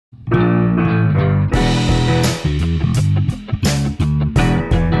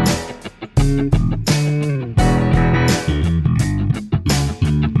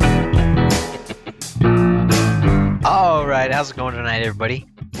how's it going tonight, everybody?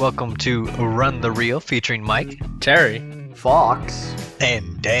 Welcome to Run the Reel featuring Mike, Terry, Fox,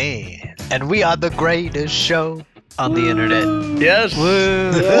 and Dan. And we are the greatest show on the internet. Yes.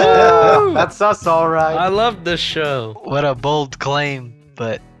 Woo! Yeah, that's us, all right. I love this show. What a bold claim,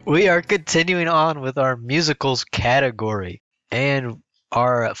 but we are continuing on with our musicals category. And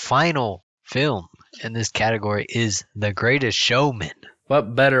our final film in this category is The Greatest Showman.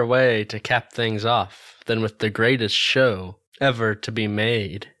 What better way to cap things off than with the greatest show ever to be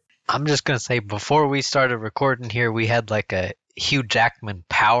made? I'm just going to say, before we started recording here, we had like a Hugh Jackman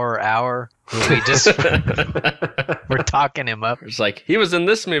power hour where we just we're talking him up. It's like, he was in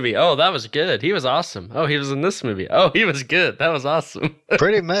this movie. Oh, that was good. He was awesome. Oh, he was in this movie. Oh, he was good. That was awesome.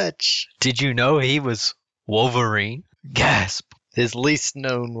 Pretty much. Did you know he was Wolverine? Gasp. His least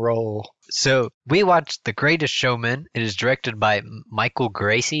known role. So we watched The Greatest Showman. It is directed by Michael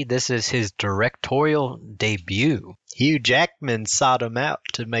Gracie. This is his directorial debut. Hugh Jackman sought him out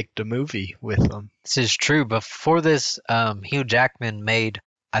to make the movie with him. This is true. Before this, Hugh Jackman made,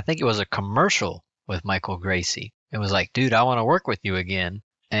 I think it was a commercial with Michael Gracie. It was like, dude, I want to work with you again.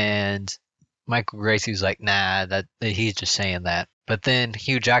 And Michael Gracie was like, nah, that he's just saying that. But then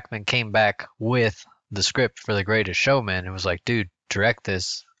Hugh Jackman came back with the script for The Greatest Showman and was like, dude, direct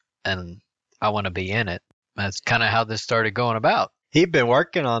this and I want to be in it. That's kind of how this started going about. He'd been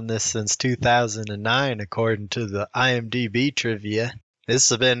working on this since 2009, according to the IMDb trivia.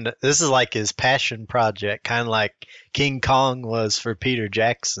 This is like his passion project, kind of like King Kong was for Peter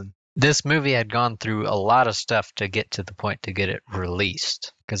Jackson. This movie had gone through a lot of stuff to get to the point to get it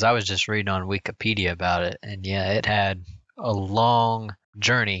released. Because I was just reading on Wikipedia about it, and yeah, it had a long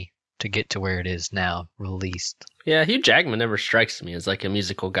journey to get to where it is now, released. Yeah, Hugh Jackman never strikes me as like a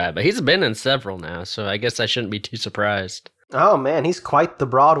musical guy, but he's been in several now, so I guess I shouldn't be too surprised. Oh man, he's quite the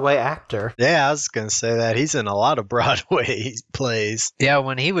Broadway actor. Yeah, I was going to say that. He's in a lot of Broadway plays. Yeah,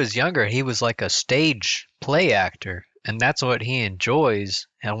 when he was younger, he was like a stage play actor, and that's what he enjoys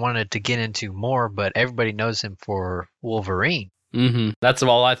and wanted to get into more, but everybody knows him for Wolverine. Mm-hmm. That's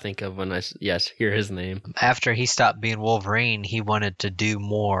all I think of when I hear his name. After he stopped being Wolverine, he wanted to do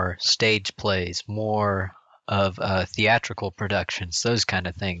more stage plays, more of theatrical productions, those kind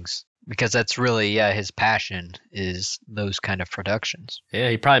of things. Because that's really, his passion is those kind of productions. Yeah,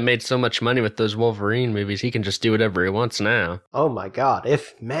 he probably made so much money with those Wolverine movies, he can just do whatever he wants now. Oh my god,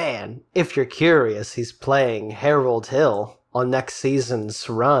 if you're curious, he's playing Harold Hill on next season's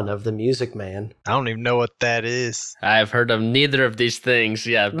run of The Music Man. I don't even know what that is. I've heard of neither of these things,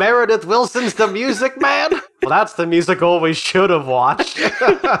 yeah. Meredith Wilson's The Music Man? Well, that's the musical we should have watched.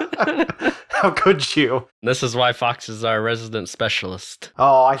 How could you? This is why Fox is our resident specialist.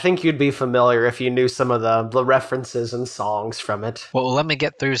 Oh, I think you'd be familiar if you knew some of the references and songs from it. Well, let me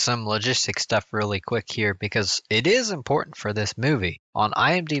get through some logistic stuff really quick here because it is important for this movie. On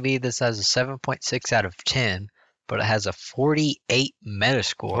IMDb, this has a 7.6 out of 10, but it has a 48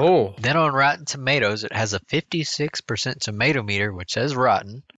 Metascore. Oh. Then on Rotten Tomatoes, it has a 56% tomato meter, which says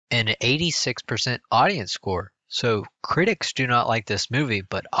rotten, and an 86% audience score. So critics do not like this movie,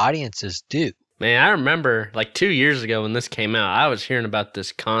 but audiences do. Man, I remember like 2 years ago when this came out, I was hearing about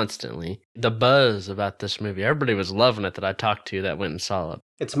this constantly. The buzz about this movie. Everybody was loving it that I talked to that went and saw it.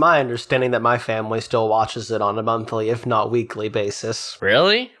 It's my understanding that my family still watches it on a monthly, if not weekly basis.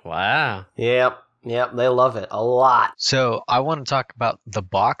 Really? Wow. Yep, they love it a lot. So I want to talk about the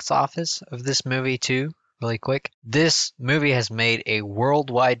box office of this movie too, really quick. This movie has made a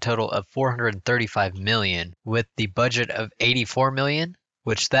worldwide total of $435 million with the budget of $84 million,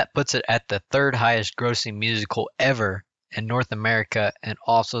 which that puts it at the third highest grossing musical ever in North America and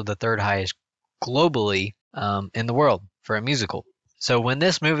also the third highest globally in the world for a musical. So when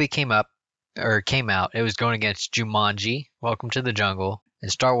this movie came out, it was going against Jumanji, Welcome to the Jungle,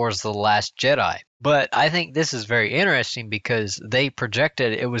 and Star Wars The Last Jedi. But I think this is very interesting because they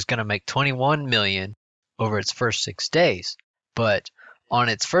projected it was going to make $21 million over its first 6 days. But on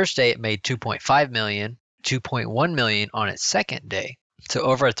its first day, it made $2.5 million, $2.1 million on its second day. So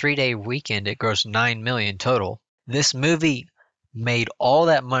over a 3-day weekend, it grossed $9 million total. This movie made all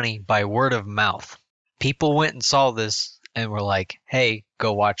that money by word of mouth. People went and saw this and were like, hey,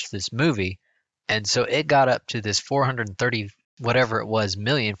 go watch this movie. And so it got up to this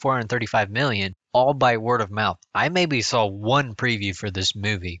 435 million, all by word of mouth. I maybe saw one preview for this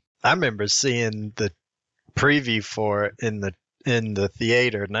movie. I remember seeing the preview for it in the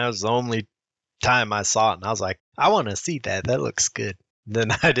theater, and that was the only time I saw it, and I was like, I want to see that. That looks good.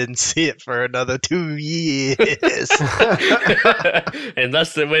 Then I didn't see it for another 2 years. And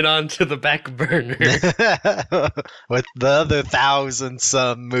thus it went on to the back burner. With the other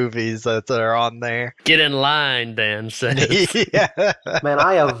 1,000-some movies that are on there. Get in line, Dan says. Yeah. Man,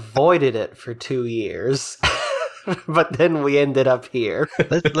 I avoided it for 2 years. But then we ended up here.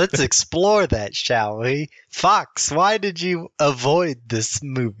 Let's explore that, shall we? Fox, why did you avoid this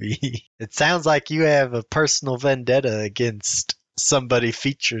movie? It sounds like you have a personal vendetta against somebody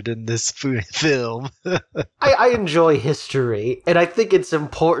featured in this film. I enjoy history, and I think it's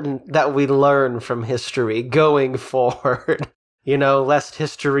important that we learn from history going forward. Lest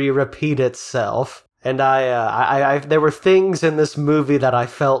history repeat itself. And I there were things in this movie that I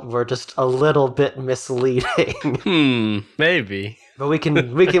felt were just a little bit misleading. Maybe. But we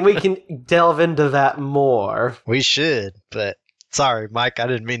can delve into that more. We should, but sorry, Mike, I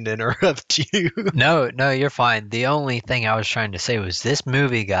didn't mean to interrupt you. No, you're fine. The only thing I was trying to say was this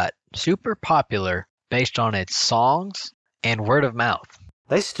movie got super popular based on its songs and word of mouth.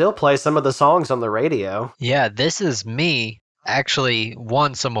 They still play some of the songs on the radio. Yeah, This Is Me actually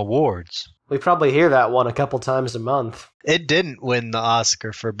won some awards. We probably hear that one a couple times a month. It didn't win the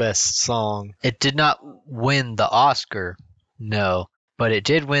Oscar for Best Song. It did not win the Oscar, no, but it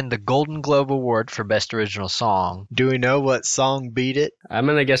did win the Golden Globe Award for Best Original Song. Do we know what song beat it? I'm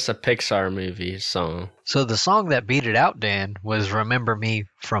going to guess a Pixar movie song. So the song that beat it out, Dan, was Remember Me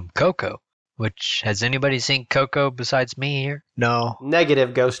from Coco. Which, has anybody seen Coco besides me here? No.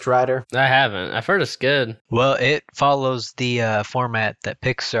 Negative, Ghost Rider. I haven't. I've heard it's good. Well, it follows the format that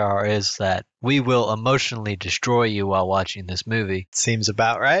Pixar is, that we will emotionally destroy you while watching this movie. Seems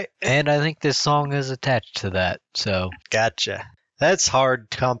about right. And I think this song is attached to that, so... Gotcha. That's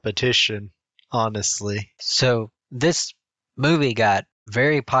hard competition, honestly. So, this movie got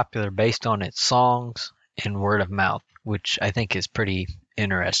very popular based on its songs and word of mouth, which I think is pretty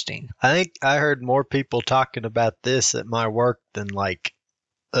interesting. I think I heard more people talking about this at my work than like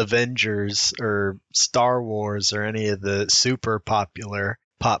Avengers or Star Wars or any of the super popular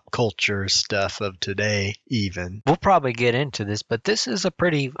pop culture stuff of today even. We'll probably get into this, but this is a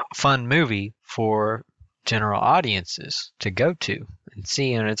pretty fun movie for general audiences to go to and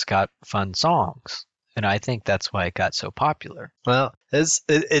see, and it's got fun songs. And I think that's why it got so popular. Well,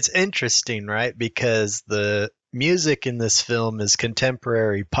 it's interesting, right? Because the music in this film is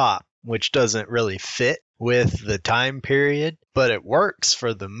contemporary pop, which doesn't really fit with the time period, but it works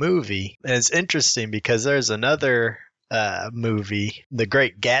for the movie. And it's interesting because there's another movie, The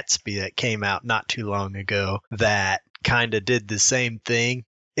Great Gatsby, that came out not too long ago that kind of did the same thing.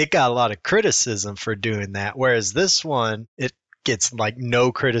 It got a lot of criticism for doing that, whereas this one, it gets like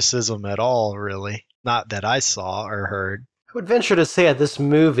no criticism at all, really. Not that I saw or heard. I would venture to say that this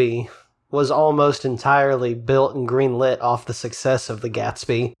movie was almost entirely built and greenlit off the success of The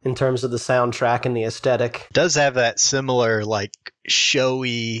Gatsby in terms of the soundtrack and the aesthetic. It does have that similar, like,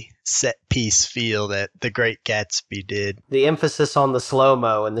 showy set piece feel that The Great Gatsby did. The emphasis on the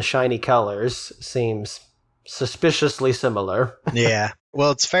slow-mo and the shiny colors seems suspiciously similar. Yeah.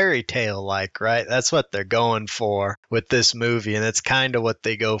 Well, it's fairy tale like, right? That's what they're going for with this movie, and it's kind of what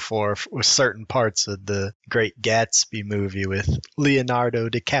they go for with certain parts of the Great Gatsby movie with Leonardo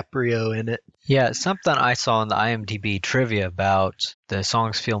DiCaprio in it. Yeah, something I saw in the IMDb trivia about the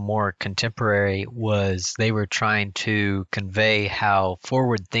songs feel more contemporary was they were trying to convey how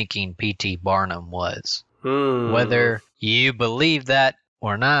forward-thinking P.T. Barnum was. Whether you believe that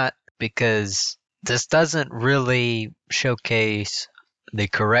or not, because this doesn't really showcase the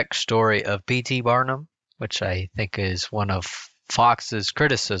correct story of P.T. Barnum, which I think is one of Fox's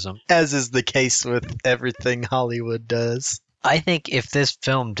criticism. As is the case with everything Hollywood does. I think if this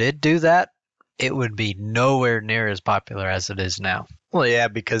film did do that, it would be nowhere near as popular as it is now. Well, yeah,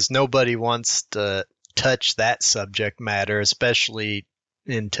 because nobody wants to touch that subject matter, especially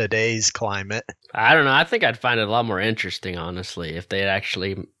in today's climate. I don't know. I think I'd find it a lot more interesting, honestly, if they had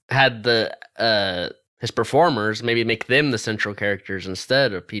actually had his performers maybe make them the central characters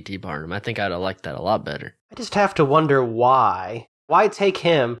instead of P.T. Barnum. I think I'd have liked that a lot better. I just have to wonder why. Why take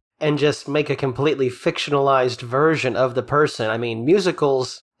him and just make a completely fictionalized version of the person? I mean,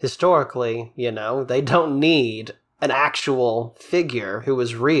 musicals, historically, they don't need an actual figure who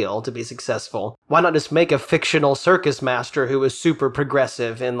is real to be successful. Why not just make a fictional circus master who is super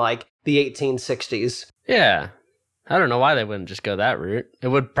progressive in, like, the 1860s? Yeah. I don't know why they wouldn't just go that route. It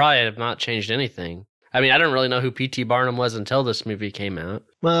would probably have not changed anything. I mean, I didn't really know who P.T. Barnum was until this movie came out.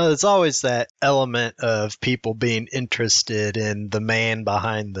 Well, it's always that element of people being interested in the man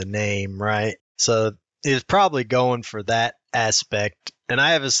behind the name, right? So it's probably going for that aspect. And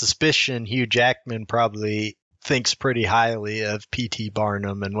I have a suspicion Hugh Jackman probably thinks pretty highly of P.T.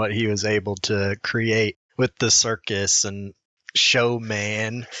 Barnum and what he was able to create with the circus and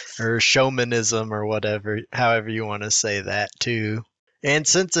showman or showmanism or whatever, however you want to say that too. And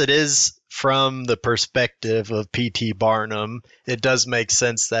since it is from the perspective of P.T. Barnum, it does make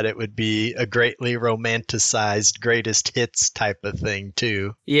sense that it would be a greatly romanticized greatest hits type of thing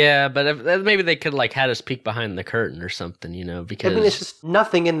too. Yeah, but maybe they could like had us peek behind the curtain or something, because I mean, it's just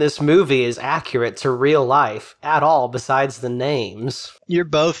nothing in this movie is accurate to real life at all besides the names. You're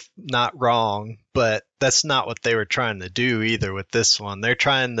both not wrong, but that's not what they were trying to do either with this one. They're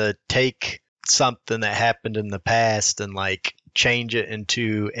trying to take something that happened in the past and like change it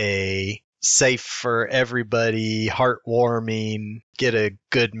into a safe for everybody, heartwarming, get a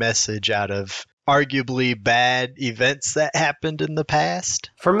good message out of arguably bad events that happened in the past.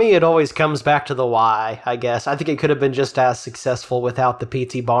 For me, it always comes back to the why, I guess. I think it could have been just as successful without the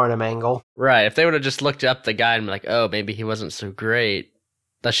P.T. Barnum angle. right. If they would have just looked up the guy and be like, oh, maybe he wasn't so great.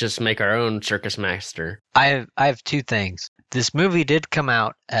 Let's just make our own circus master. I have two things. This movie did come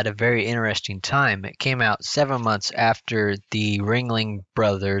out at a very interesting time. It came out 7 months after the Ringling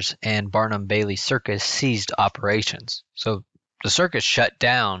Brothers and Barnum Bailey Circus ceased operations. So the circus shut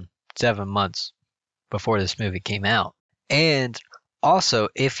down 7 months before this movie came out. And also,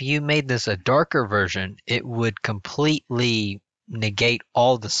 if you made this a darker version, it would completely negate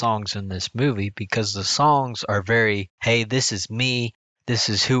all the songs in this movie because the songs are very, hey, this is me, this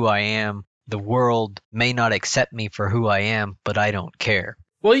is who I am. The world may not accept me for who I am, but I don't care.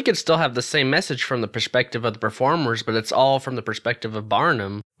 Well, you could still have the same message from the perspective of the performers, but it's all from the perspective of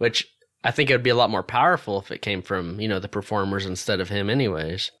Barnum, which I think it would be a lot more powerful if it came from, the performers instead of him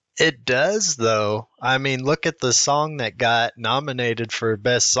anyways. It does, though. I mean, look at the song that got nominated for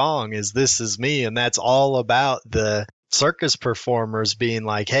Best Song is This Is Me, and that's all about the circus performers being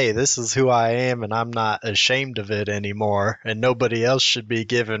like, hey, this is who I am, and I'm not ashamed of it anymore, and nobody else should be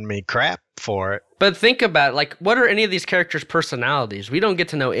giving me crap for it. But think about, what are any of these characters' personalities? We don't get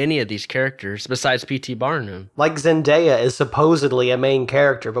to know any of these characters besides P.T. Barnum. Like Zendaya is supposedly a main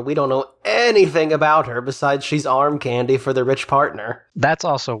character, but we don't know anything about her besides she's arm candy for the rich partner. That's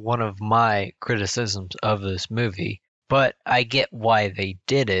also one of my criticisms of this movie, but I get why they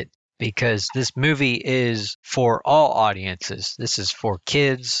did it. Because this movie is for all audiences. This is for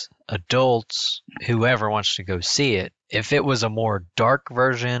kids, adults, whoever wants to go see it. If it was a more dark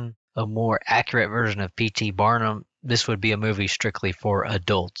version, a more accurate version of P.T. Barnum, this would be a movie strictly for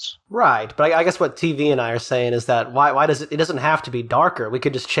adults. Right, but I guess what TV and I are saying is that why does it doesn't have to be darker. We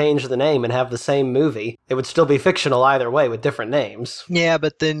could just change the name and have the same movie. It would still be fictional either way with different names. Yeah,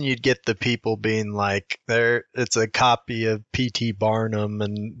 but then you'd get the people being like, it's a copy of P.T. Barnum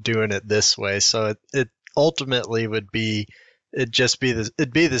and doing it this way. So it ultimately it'd be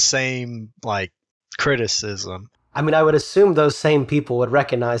the same like criticism. I mean, I would assume those same people would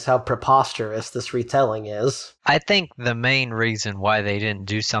recognize how preposterous this retelling is. I think the main reason why they didn't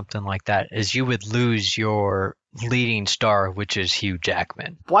do something like that is you would lose your leading star, which is Hugh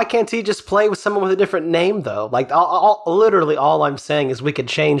Jackman. Why can't he just play with someone with a different name, though? Literally all I'm saying is we could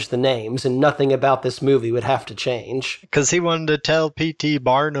change the names and nothing about this movie would have to change. Because he wanted to tell P.T.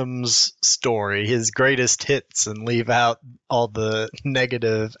 Barnum's story, his greatest hits, and leave out all the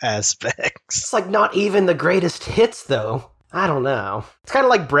negative aspects. It's like not even the greatest hits, though. I don't know. It's kind of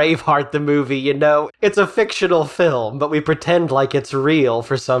like Braveheart the movie, It's a fictional film, but we pretend like it's real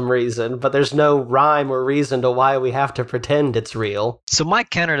for some reason, but there's no rhyme or reason to why we have to pretend it's real. So my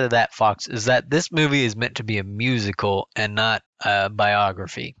counter to that, Fox, is that this movie is meant to be a musical and not a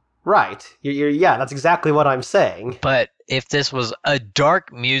biography. Right. Yeah, that's exactly what I'm saying. But if this was a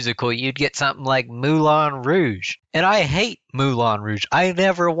dark musical, you'd get something like Moulin Rouge. And I hate Moulin Rouge. I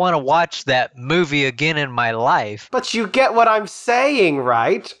never want to watch that movie again in my life. But you get what I'm saying,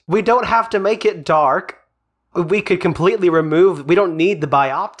 right? We don't have to make it dark. We could completely we don't need the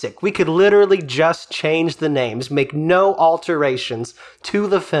bioptic. We could literally just change the names, make no alterations to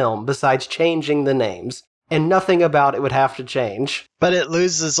the film besides changing the names. And nothing about it would have to change. But it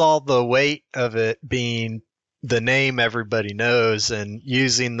loses all the weight of it being the name everybody knows and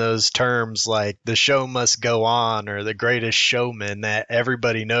using those terms like the show must go on or the greatest showman that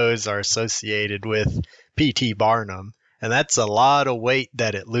everybody knows are associated with P.T. Barnum. And that's a lot of weight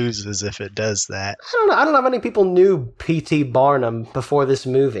that it loses if it does that. I don't know how many people knew P.T. Barnum before this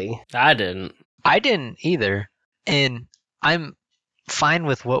movie. I didn't. I didn't either. And I'm fine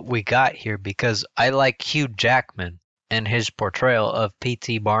with what we got here because I like Hugh Jackman and his portrayal of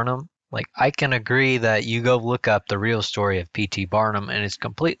P.T. Barnum. Like, I can agree that you go look up the real story of P.T. Barnum and it's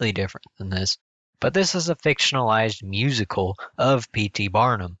completely different than this. But this is a fictionalized musical of P.T.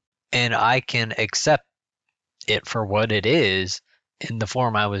 Barnum. And I can accept it for what it is in the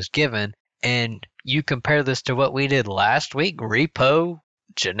form I was given. And you compare this to what we did last week, Repo,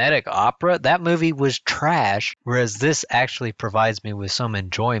 Genetic Opera, that movie was trash, whereas this actually provides me with some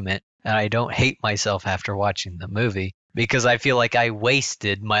enjoyment, and I don't hate myself after watching the movie because I feel like I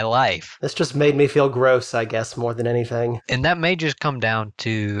wasted my life. This just made me feel gross, I guess, more than anything. And that may just come down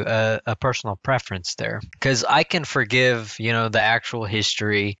to a personal preference there, because I can forgive, the actual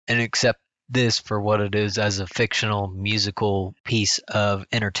history and accept this for what it is as a fictional musical piece of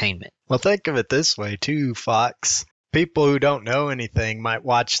entertainment. Well, think of it this way too, Fox. People who don't know anything might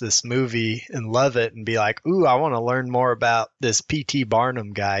watch this movie and love it and be like, ooh, I want to learn more about this P.T.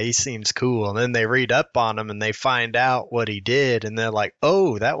 Barnum guy. He seems cool. And then they read up on him and they find out what he did. And they're like,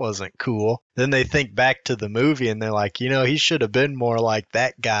 oh, that wasn't cool. Then they think back to the movie and they're like, he should have been more like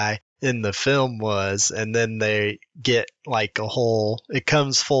that guy in the film was. And then they get like it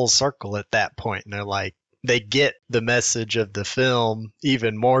comes full circle at that point. And they're like, they get the message of the film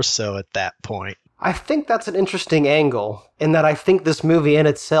even more so at that point. I think that's an interesting angle, in that I think this movie in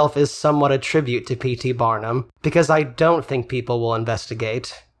itself is somewhat a tribute to P.T. Barnum, because I don't think people will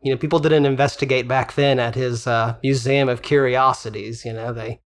investigate. People didn't investigate back then at his Museum of Curiosities,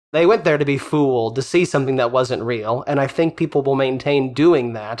 They went there to be fooled, to see something that wasn't real, and I think people will maintain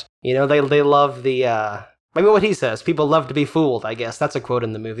doing that. They love what he says, people love to be fooled, I guess. That's a quote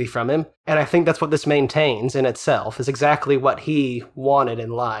in the movie from him. And I think that's what this maintains in itself, is exactly what he wanted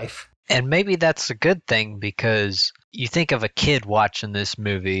in life. And maybe that's a good thing, because you think of a kid watching this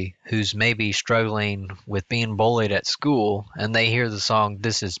movie who's maybe struggling with being bullied at school, and they hear the song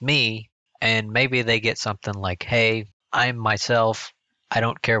This Is Me, and maybe they get something like, hey, I'm myself, I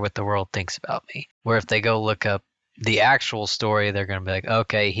don't care what the world thinks about me. Where if they go look up the actual story, they're going to be like,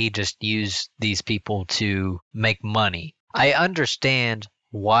 okay, he just used these people to make money. I understand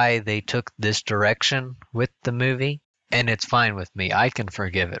why they took this direction with the movie, and it's fine with me. I can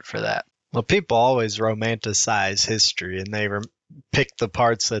forgive it for that. Well, people always romanticize history, and they pick the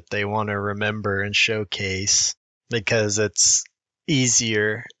parts that they want to remember and showcase because it's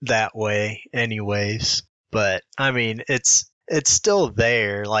easier that way anyways. But, I mean, it's still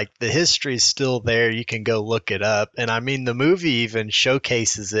there. Like, the history's still there. You can go look it up. And, I mean, the movie even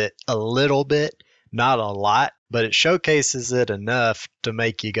showcases it a little bit, not a lot, but it showcases it enough to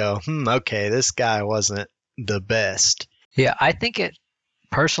make you go, okay, this guy wasn't the best. Yeah, I think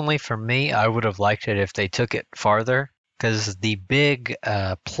personally for me, I would have liked it if they took it farther, because the big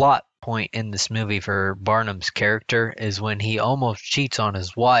plot point in this movie for Barnum's character is when he almost cheats on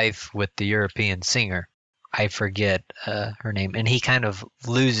his wife with the European singer. I forget her name, and he kind of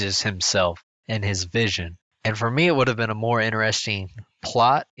loses himself in his vision. And for me, it would have been a more interesting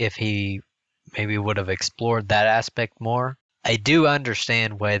plot if he maybe would have explored that aspect more. I do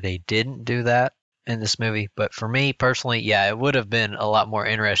understand why they didn't do that in this movie, but for me personally, yeah, it would have been a lot more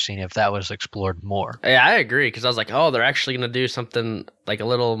interesting if that was explored more. Yeah, I agree, because I was like, oh, they're actually going to do something like a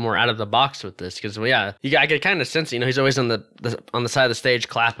little more out of the box with this, because I could kind of sense, he's always on the side of the stage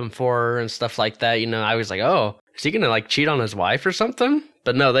clapping for her and stuff like that. I was like, oh, is he going to like cheat on his wife or something?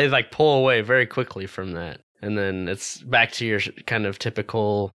 But no, they like pull away very quickly from that, and then it's back to your kind of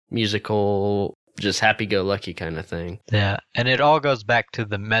typical musical, just happy-go-lucky kind of thing. Yeah, and it all goes back to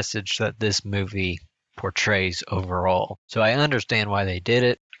the message that this movie portrays overall. So I understand why they did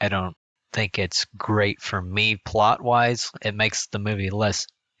it. I don't think it's great for me plot-wise. It makes the movie less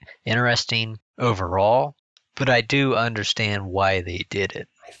interesting overall, but I do understand why they did it.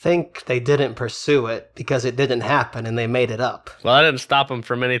 I think they didn't pursue it because it didn't happen and they made it up. Well, I didn't stop them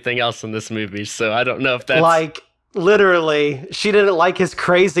from anything else in this movie, so I don't know if that's... Like, literally, she didn't like his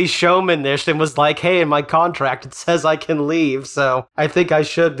crazy showmanish and was like, hey, in my contract it says I can leave, so I think I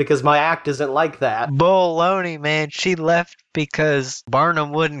should because my act isn't like that. Baloney, man. She left because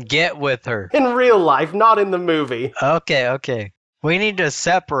Barnum wouldn't get with her. In real life, not in the movie. Okay. We need to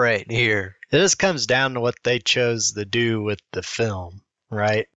separate here. It just comes down to what they chose to do with the film,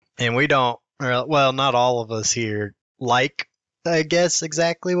 right? And we don't, well, not all of us here like, I guess,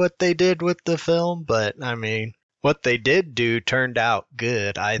 exactly what they did with the film, but I mean, what they did do turned out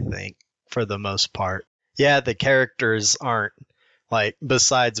good, I think, for the most part. Yeah, the characters aren't, like,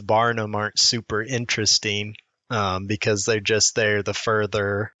 besides Barnum, aren't super interesting because they're just there to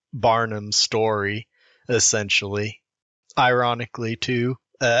further Barnum's story, essentially. Ironically, too,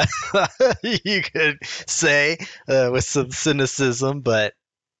 you could say, with some cynicism, but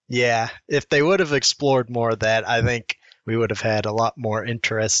yeah, if they would have explored more of that, I think we would have had a lot more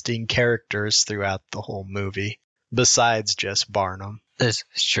interesting characters throughout the whole movie. Besides just Barnum. This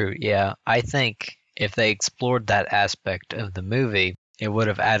is true, yeah. I think if they explored that aspect of the movie, it would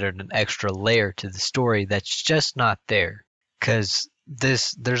have added an extra layer to the story that's just not there. Because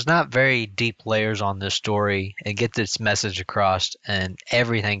there's not very deep layers on this story. It gets its message across, and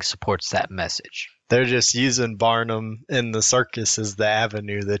everything supports that message. They're just using Barnum and the circus as the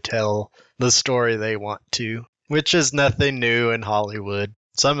avenue to tell the story they want to, which is nothing new in Hollywood.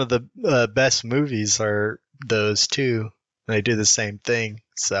 Some of the best movies are those too. They do the same thing.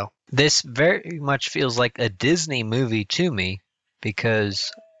 So This very much feels like a Disney movie to me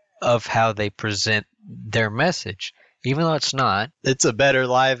because of how they present their message. Even though it's not. it's a better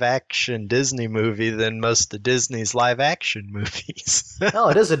live action Disney movie than most of Disney's live action movies. Oh,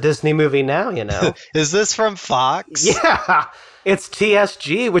 it is a Disney movie now, you know. Is this from Fox? Yeah, it's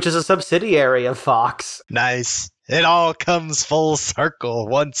TSG, which is a subsidiary of Fox. Nice. It all comes full circle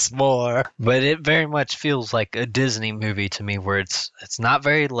once more. But it very much feels like a Disney movie to me where it's not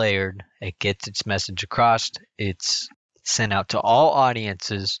very layered. It gets its message across. It's sent out to all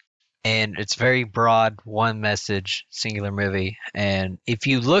audiences. And it's very broad, one message, singular movie. And if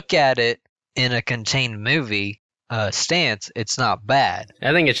you look at it in a contained movie stance, it's not bad.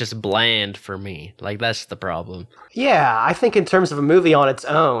 I think it's just bland for me. Like, that's the problem. Yeah, I think in terms of a movie on its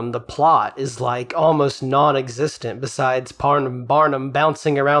own, the plot is like almost non-existent besides Barnum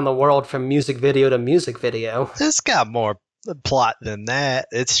bouncing around the world from music video to music video. It's got more plot than that.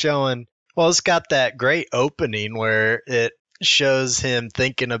 It's showing, well, it's got that great opening where it shows him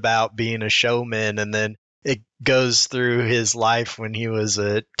thinking about being a showman, and then it goes through his life when he was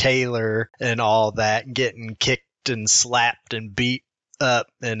a tailor and all that, getting kicked and slapped and beat up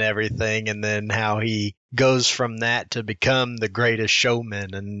and everything, and then how he goes from that to become the greatest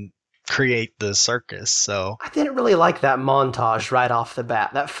showman and create the circus. So I didn't really like that montage right off the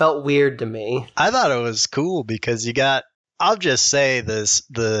bat. That felt weird to me. I thought it was cool because you got, I'll just say this,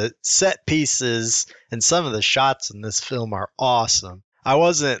 the set pieces and some of the shots in this film are awesome. I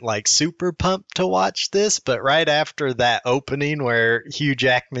wasn't like super pumped to watch this, but right after that opening where Hugh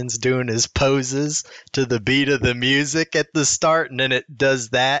Jackman's doing his poses to the beat of the music at the start, and then it does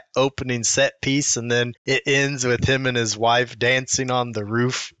that opening set piece, and then it ends with him and his wife dancing on the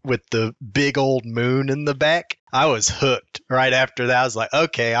roof with the big old moon in the back. I was hooked right after that. I was like,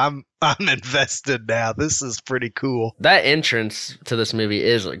 okay, I'm invested now. This is pretty cool. That entrance to this movie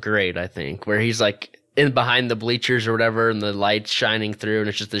is great, I think, where he's like in behind the bleachers or whatever and the light's shining through and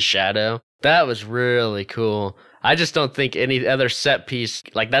it's just a shadow. That was really cool. I just don't think any other set piece,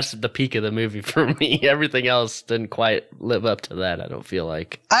 like that's the peak of the movie for me. Everything else didn't quite live up to that, I don't feel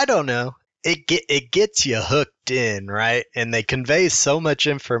like. I don't know. It gets you hooked in, right? And they convey so much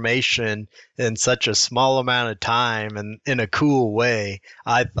information in such a small amount of time and in a cool way,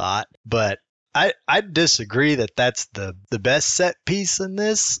 I thought. But I disagree that that's the best set piece in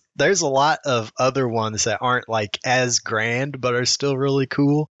this. There's a lot of other ones that aren't like as grand but are still really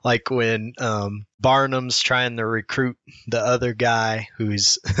cool. Like when Barnum's trying to recruit the other guy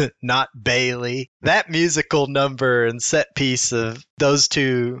who's not Bailey. That musical number and set piece of those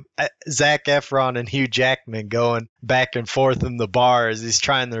two, Zac Efron and Hugh Jackman, going back and forth in the bar as he's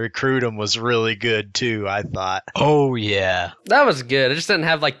trying to recruit him was really good too, I thought. Oh, yeah. That was good. It just didn't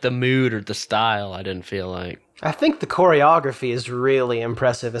have like the mood or the style, I didn't feel like. I think the choreography is really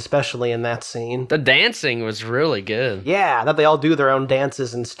impressive, especially in that scene. The dancing was really good. Yeah, that they all do their own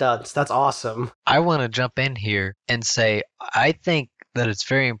dances and stunts. That's awesome. I want to jump in here and say I think that it's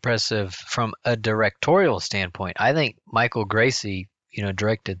very impressive from a directorial standpoint. I think Michael Gracie,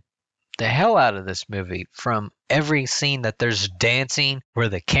 directed the hell out of this movie, from every scene that there's dancing, where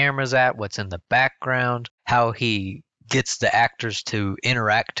the camera's at, what's in the background, how he gets the actors to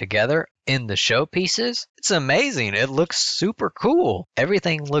interact together in the showpieces. It's amazing. It looks super cool.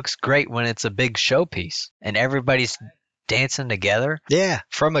 Everything looks great when it's a big showpiece and everybody's dancing together. Yeah,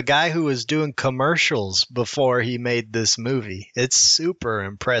 from a guy who was doing commercials before he made this movie. It's super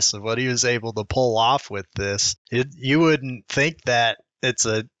impressive what he was able to pull off with this. You wouldn't think that it's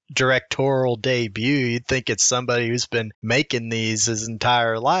a directorial debut. You'd think it's somebody who's been making these his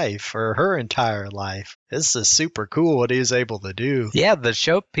entire life or her entire life. This is super cool what he was able to do. Yeah, the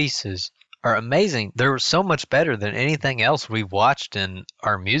showpieces are amazing. They're so much better than anything else we've watched in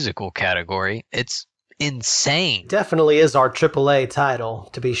our musical category. It's insane. Definitely is our AAA title,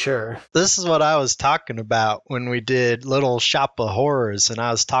 to be sure. This is what I was talking about when we did Little Shop of Horrors, and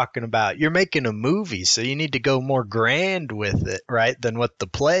I was talking about you're making a movie, so you need to go more grand with it, right, than what the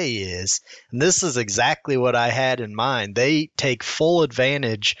play is. And this is exactly what I had in mind. They take full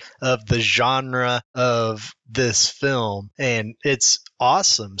advantage of the genre of this film, and it's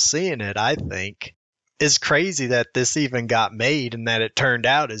awesome seeing it, I think. It's crazy that this even got made and that it turned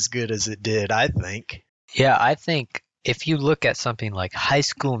out as good as it did, I think. Yeah, I think If you look at something like High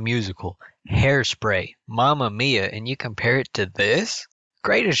School Musical, Hairspray, Mamma Mia, and you compare it to this,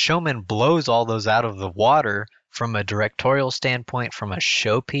 Greatest Showman blows all those out of the water from a directorial standpoint, from a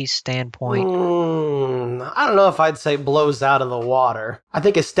showpiece standpoint. I don't know if I'd say blows out of the water. I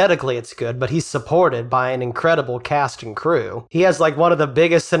think aesthetically it's good, but he's supported by an incredible cast and crew. He has like one of the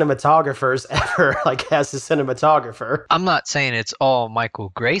biggest cinematographers ever, like as a cinematographer. I'm not saying it's all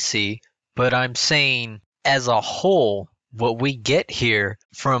Michael Gracie, but I'm saying as a whole, what we get here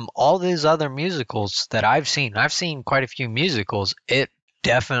from all these other musicals that I've seen quite a few musicals, it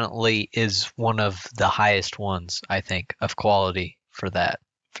definitely is one of the highest ones, I think, of quality for that,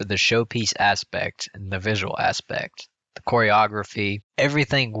 for the showpiece aspect and the visual aspect, the choreography,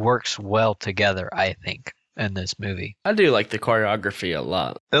 everything works well together, I think, in this movie. I do like the choreography a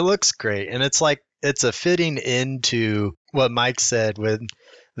lot. It looks great, and it's like it's a fitting into what Mike said when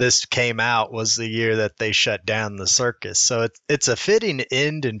this came out was the year that they shut down the circus. So it's a fitting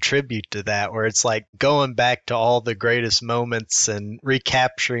end and tribute to that, where it's like going back to all the greatest moments and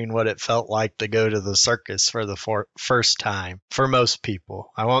recapturing what it felt like to go to the circus for the first time for most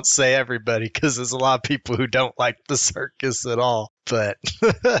people. I won't say everybody because there's a lot of people who don't like the circus at all, but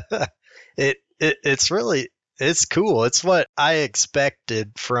it's cool. It's what I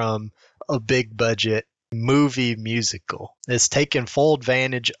expected from a big budget movie musical. It's taken full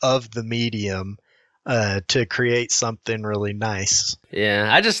advantage of the medium to create something really nice. Yeah,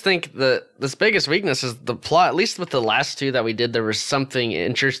 I just think this biggest weakness is the plot. At least with the last two that we did, there was something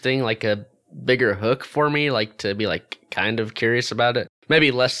interesting, like a bigger hook for me, like to be like kind of curious about it.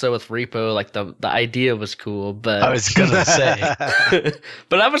 Maybe less so with Repo, like the idea was cool, but I was gonna say.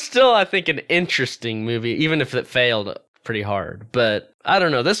 but that was still, I think, an interesting movie, even if it failed pretty hard. But I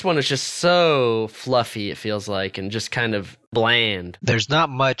don't know, this one is just so fluffy, it feels like, and just kind of bland. There's not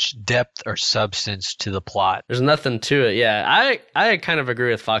much depth or substance to the plot. There's nothing to it. Yeah, I kind of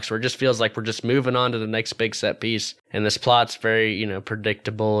agree with Fox, where it just feels like we're just moving on to the next big set piece, and this plot's very,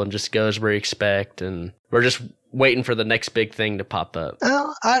 predictable and just goes where you expect, and we're just waiting for the next big thing to pop up.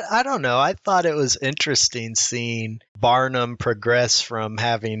 Well, I don't know. I thought it was interesting seeing Barnum progress from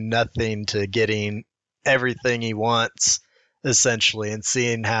having nothing to getting everything he wants, essentially, and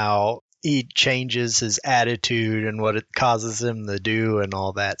seeing how he changes his attitude and what it causes him to do and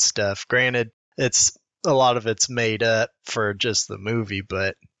all that stuff. Granted, it's a lot of it's made up for just the movie,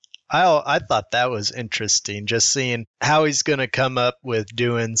 but I thought that was interesting, just seeing how he's going to come up with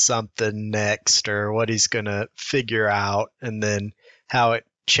doing something next or what he's going to figure out, and then how it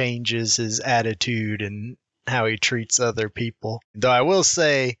changes his attitude and how he treats other people. Though I will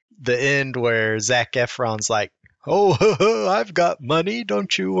say the end where Zac Efron's like, "Oh, I've got money,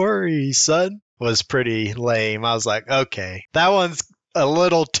 don't you worry, son," was pretty lame. I was like, okay, that one's a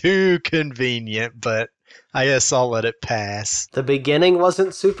little too convenient, but I guess I'll let it pass. The beginning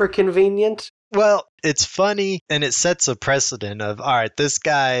wasn't super convenient. Well, it's funny, and it sets a precedent of, all right, this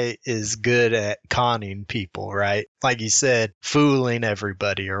guy is good at conning people, right? Like you said, fooling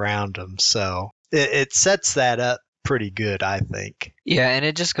everybody around him. So it sets that up pretty good, I think. Yeah, and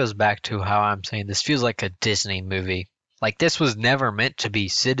it just goes back to how I'm saying this feels like a Disney movie. Like, this was never meant to be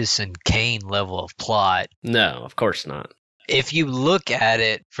Citizen Kane level of plot. No, of course not. If you look at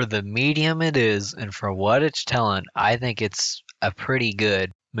it for the medium it is and for what it's telling, I think it's a pretty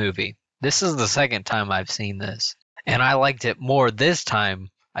good movie. This is the second time I've seen this, and I liked it more this time,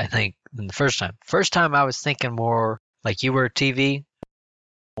 I think, than the first time. First time I was thinking more like you were TV,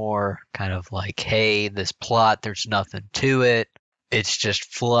 more kind of like, hey, this plot, there's nothing to it. It's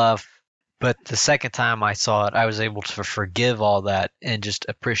just fluff. But the second time I saw it, I was able to forgive all that and just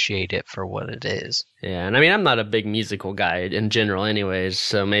appreciate it for what it is. Yeah, and I mean, I'm not a big musical guy in general anyways,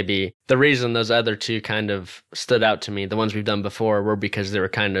 so maybe the reason those other two kind of stood out to me, the ones we've done before, were because they were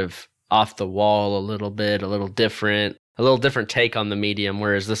kind of off the wall a little bit, a little different take on the medium,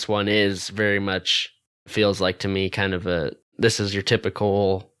 whereas this one is very much, feels like to me, kind of this is your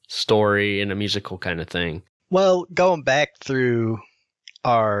typical story in a musical kind of thing. Well, going back through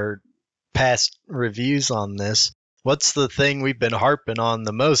our past reviews on this, what's the thing we've been harping on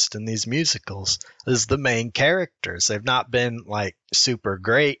the most in these musicals is the main characters. They've not been like super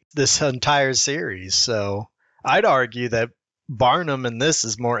great this entire series. So I'd argue that Barnum in this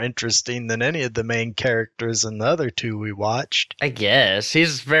is more interesting than any of the main characters in the other two we watched. I guess.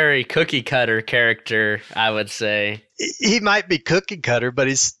 He's very cookie cutter character, I would say. He might be cookie cutter, but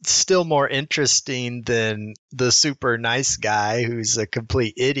he's still more interesting than the super nice guy who's a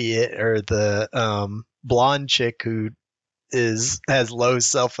complete idiot, or the blonde chick who has low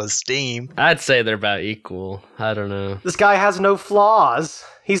self-esteem. I'd say they're about equal. I don't know. This guy has no flaws.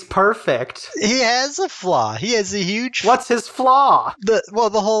 He's perfect. He has a flaw. He has a huge What's his flaw? the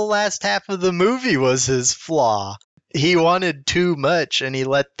whole last half of the movie was his flaw. He wanted too much and he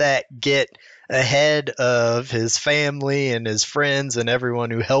let that get ahead of his family and his friends and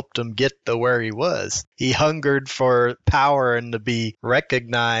everyone who helped him get to where he was. He hungered for power and to be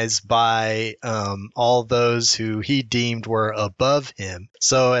recognized by all those who he deemed were above him.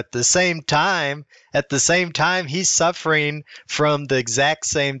 So at the same time, he's suffering from the exact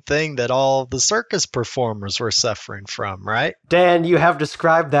same thing that all the circus performers were suffering from, right? Dan, you have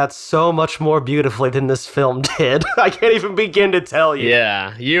described that so much more beautifully than this film did. I can't even begin to tell you.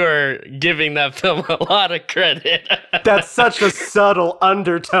 Yeah, you are giving that film a lot of credit. That's such a subtle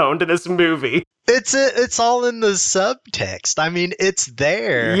undertone to this movie. It's all in the subtext. I mean, it's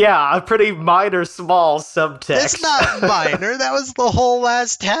there. Yeah, a pretty minor, small subtext. It's not minor. That was the whole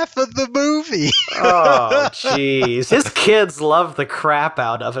last half of the movie. Oh, jeez. His kids love the crap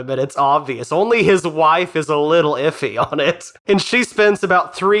out of him, and it's obvious. Only his wife is a little iffy on it. And she spends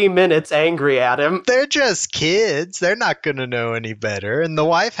about 3 minutes angry at him. They're just kids. They're not going to know any better. And the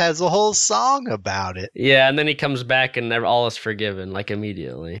wife has a whole song about it. Yeah, and then he comes back and all is forgiven, like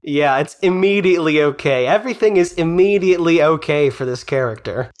immediately. Yeah, it's immediately okay. Everything is immediately okay for this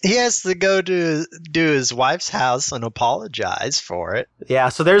character. He has to go to his wife's house and apologize for it. Yeah,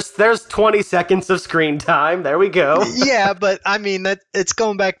 so there's 20 seconds of screen time. There we go. Yeah, but I mean, it's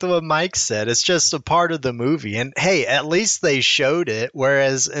going back to what Mike said. It's just a part of the movie. And hey, at least they showed it.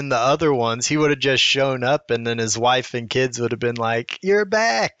 Whereas in the other ones, he would have just shown up and then his wife and kids would have been like, "You're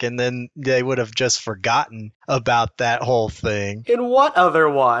back." And then they would have just forgotten about that whole thing. In what other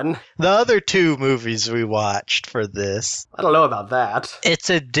one? The other 2 movies we watched for this. I don't know about that. It's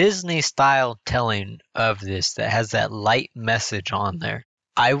a Disney style telling of this that has that light message on there.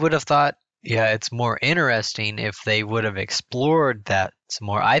 I would have thought, yeah, it's more interesting if they would have explored that some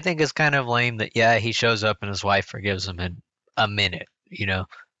more. I think it's kind of lame that, yeah, he shows up and his wife forgives him in a minute,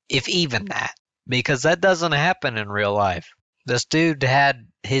 if even that, because that doesn't happen in real life. This dude had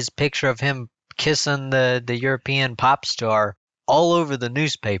his picture of him kissing the European pop star all over the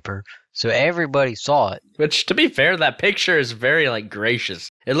newspaper, so everybody saw it. Which, to be fair, that picture is very, gracious.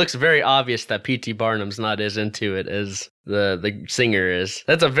 It looks very obvious that P.T. Barnum's not as into it as the singer is.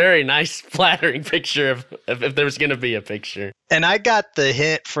 That's a very nice, flattering picture if there was going to be a picture. And I got the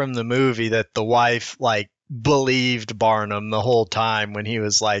hint from the movie that the wife, believed Barnum the whole time when he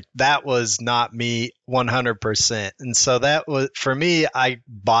was like, "That was not me 100%. And so that was, for me, I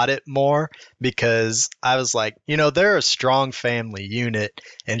bought it more because I was like, they're a strong family unit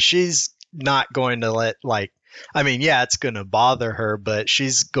and she's not going to let yeah, it's going to bother her, but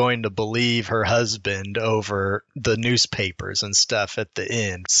she's going to believe her husband over the newspapers and stuff at the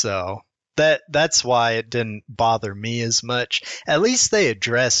end. So that's why it didn't bother me as much. At least they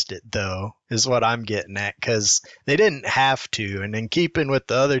addressed it, though, is what I'm getting at, because they didn't have to. And in keeping with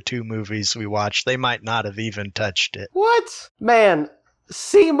the other 2 movies we watched, they might not have even touched it. What? Man,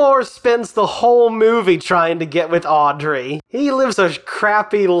 Seymour spends the whole movie trying to get with Audrey. He lives a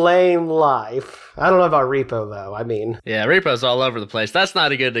crappy, lame life. I don't know about Repo, though. I mean... Yeah, Repo's all over the place. That's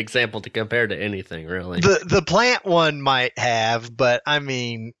not a good example to compare to anything, really. The plant one might have, but, I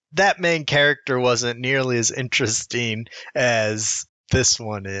mean... that main character wasn't nearly as interesting as this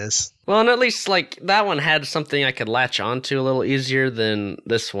one is. Well, and at least, that one had something I could latch onto a little easier than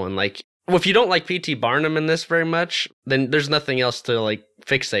this one. If you don't like P.T. Barnum in this very much, then there's nothing else to,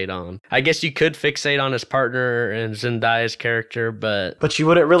 fixate on. I guess you could fixate on his partner and Zendaya's character, but... But you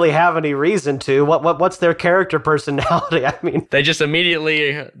wouldn't really have any reason to. What's their character personality? I mean... They just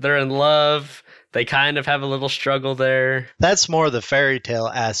immediately, they're in love... They kind of have a little struggle there. That's more the fairy tale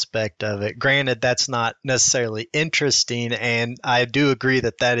aspect of it. Granted, that's not necessarily interesting, and I do agree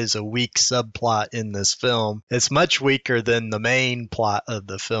that is a weak subplot in this film. It's much weaker than the main plot of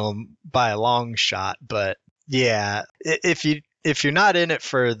the film by a long shot, but yeah, if you're not in it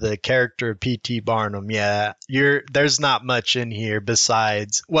for the character of P.T. Barnum, yeah, there's not much in here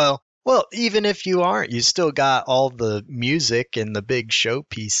besides, well, even if you aren't, you still got all the music and the big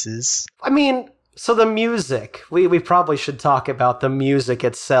showpieces. I mean... So the music, we probably should talk about the music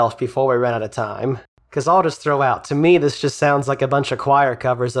itself before we run out of time. Because I'll just throw out, to me this just sounds like a bunch of choir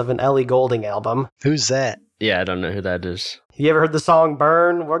covers of an Ellie Goulding album. Who's that? Yeah, I don't know who that is. You ever heard the song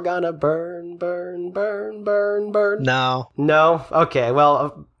Burn? We're gonna burn, burn, burn, burn, burn. No. No? Okay,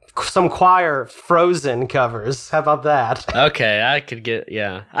 well, some choir Frozen covers. How about that? Okay,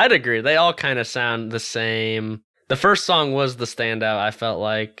 I'd agree. They all kind of sound the same. The first song was the standout, I felt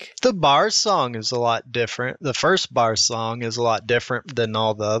like. The bar song is a lot different. The first bar song is a lot different than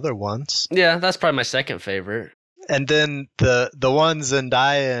all the other ones. Yeah, that's probably my second favorite. And then the one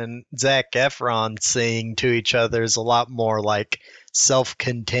Zendaya and Zac Efron sing to each other is a lot more like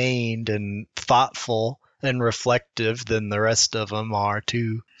self-contained and thoughtful and reflective than the rest of them are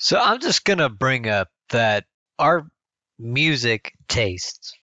too. So I'm just gonna bring up that our music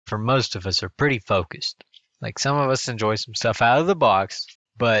tastes for most of us are pretty focused. Like some of us enjoy some stuff out of the box,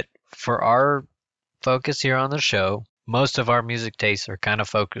 but for our focus here on the show, most of our music tastes are kind of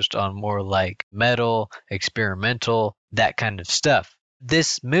focused on more like metal, experimental, that kind of stuff.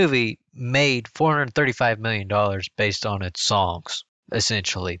 This movie made $435 million based on its songs,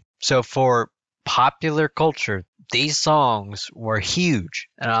 essentially. So for popular culture, these songs were huge.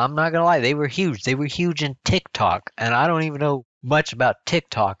 And I'm not going to lie, they were huge. They were huge in TikTok. And I don't even know much about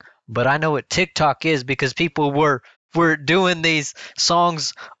TikTok, but I know what TikTok is because people were doing these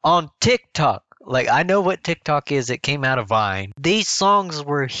songs on TikTok. Like, I know what TikTok is. It came out of Vine. These songs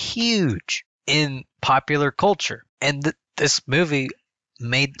were huge in popular culture. And this movie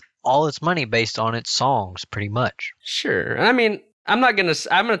made all its money based on its songs, pretty much. Sure. I mean, I'm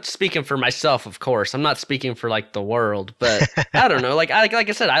not speaking for myself, of course. I'm not speaking for like the world, but I don't know. Like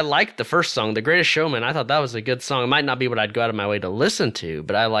I said, I liked the first song, The Greatest Showman. I thought that was a good song. It might not be what I'd go out of my way to listen to,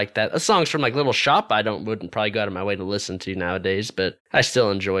 but I like that. Songs from like Little Shop, wouldn't probably go out of my way to listen to nowadays, but I still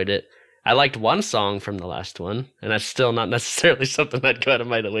enjoyed it. I liked one song from the last one, and that's still not necessarily something I'd go out of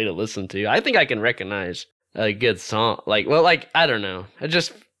my way to listen to. I think I can recognize a good song. I don't know.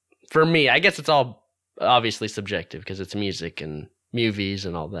 For me, I guess it's all obviously subjective because it's music and movies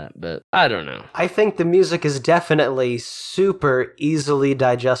and all that, but I don't know. I think the music is definitely super easily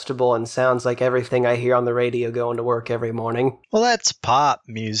digestible and sounds like everything I hear on the radio going to work every morning. Well, that's pop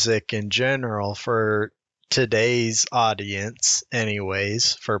music in general for today's audience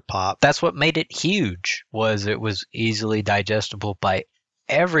anyways, for pop. That's what made it huge, was it was easily digestible by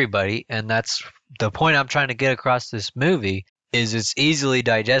everybody, and that's the point I'm trying to get across this movie, is it's easily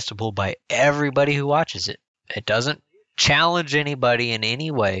digestible by everybody who watches it. It doesn't challenge anybody in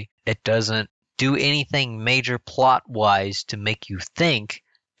any way. It doesn't do anything major plot-wise to make you think.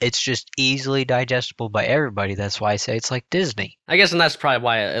 It's just easily digestible by everybody. That's why I say it's like Disney. I guess, and that's probably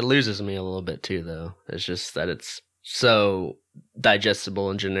why it loses me a little bit too, though. It's just that it's so digestible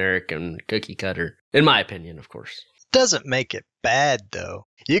and generic and cookie cutter, in my opinion, of course. Doesn't make it bad, though.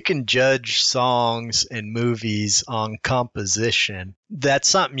 You can judge songs and movies on composition. That's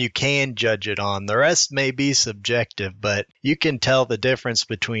something you can judge it on. The rest may be subjective, but you can tell the difference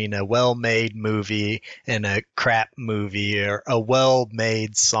between a well-made movie and a crap movie, or a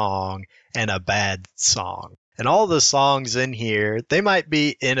well-made song and a bad song. And all the songs in here, they might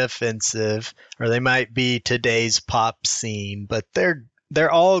be inoffensive, or they might be today's pop scene, but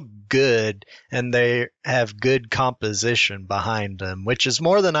they're all good, and they have good composition behind them, which is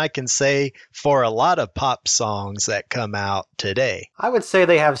more than I can say for a lot of pop songs that come out today. I would say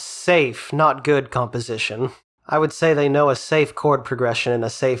they have safe, not good composition. I would say they know a safe chord progression and a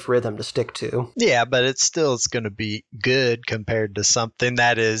safe rhythm to stick to. Yeah, but it's going to be good compared to something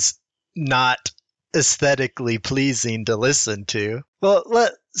that is not aesthetically pleasing to listen to. Well,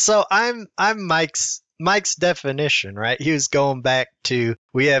 so I'm Mike's definition, right? He was going back to,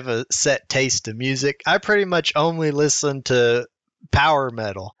 we have a set taste of music. I pretty much only listen to power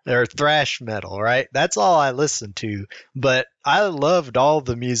metal or thrash metal, right? That's all I listen to. But I loved all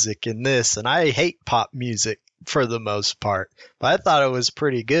the music in this, and I hate pop music for the most part. But I thought it was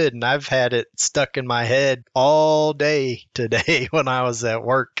pretty good, and I've had it stuck in my head all day today when I was at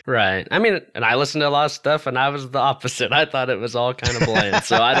work. Right. I mean, and I listened to a lot of stuff, and I was the opposite. I thought it was all kind of bland,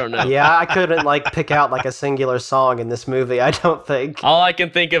 so I don't know. Yeah, I couldn't pick out a singular song in this movie, I don't think. All I can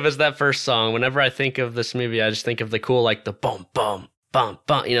think of is that first song. Whenever I think of this movie, I just think of the cool, the bum, bum, bum,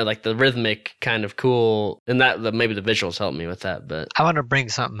 bum, the rhythmic kind of cool, and maybe the visuals help me with that, but I want to bring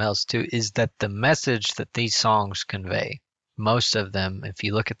something else too, is that the message that these songs convey, most of them, if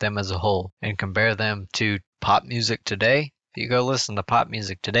you look at them as a whole and compare them to pop music today, if you go listen to pop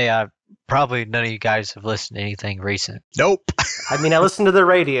music today, probably none of you guys have listened to anything recent. Nope. I mean, I listen to the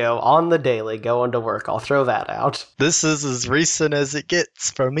radio on the daily going to work. I'll throw that out. This is as recent as it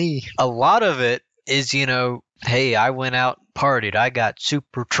gets for me. A lot of it is, hey, I went out and partied. I got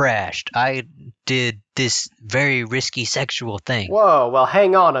super trashed. I did this very risky sexual thing. Whoa, well,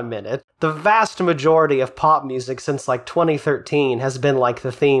 hang on a minute. The vast majority of pop music since 2013 has been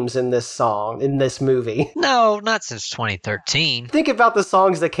the themes in this song, in this movie. No, not since 2013. Think about the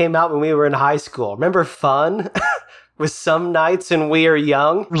songs that came out when we were in high school. Remember Fun? With Some Nights and We Are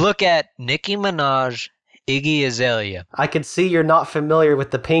Young? Look at Nicki Minaj Iggy Azalea. I could see you're not familiar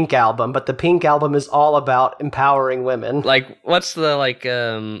with the Pink album, but the Pink album is all about empowering women. Like, what's the, like,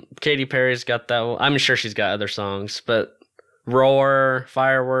 Katy Perry's got that one. I'm sure she's got other songs, but Roar,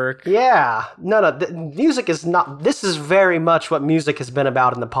 Firework. Yeah. No, music is not... This is very much what music has been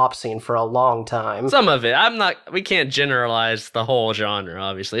about in the pop scene for a long time. Some of it. We can't generalize the whole genre,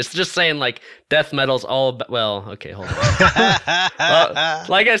 obviously. It's just saying, like, death metal's all about... Well, okay, hold on.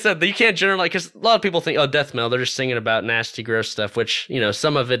 Like I said, you can't generalize, because a lot of people think, oh, death metal, they're just singing about nasty, gross stuff, which, you know,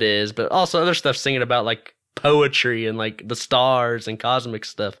 some of it is, but also other stuff singing about, like, poetry and, like, the stars and cosmic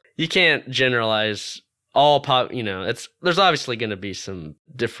stuff. You can't generalize all pop, you know, there's obviously going to be some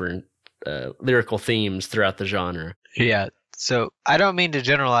different lyrical themes throughout the genre. Yeah, so I don't mean to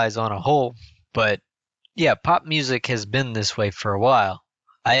generalize on a whole, but yeah, pop music has been this way for a while.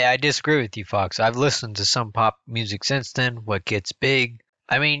 I disagree with you, Fox. I've listened to some pop music since then. What gets big?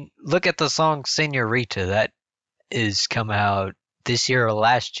 I mean, look at the song Senorita. That is come out this year or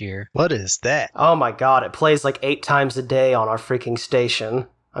last year. What is that? Oh my god, it plays like 8 times a day on our freaking station.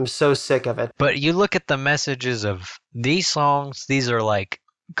 I'm so sick of it. But you look at the messages of these songs, these are like,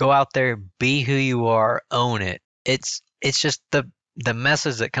 go out there, be who you are, own it. It's just the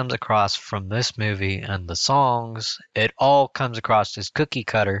message that comes across from this movie and the songs, it all comes across as cookie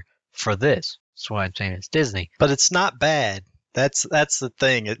cutter for this. That's why I'm saying it's Disney. But it's not bad. That's the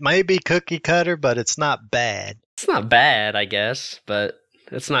thing. It may be cookie cutter, but it's not bad. It's not bad, I guess, but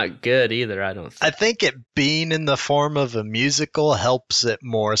it's not good either, I don't think. I think it being in the form of a musical helps it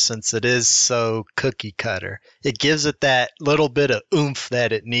more since it is so cookie cutter. It gives it that little bit of oomph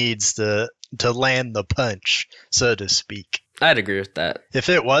that it needs to land the punch, so to speak. I'd agree with that. If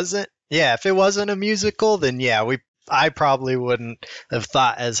it wasn't a musical, then yeah, I probably wouldn't have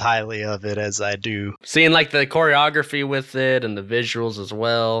thought as highly of it as I do. Seeing like the choreography with it and the visuals as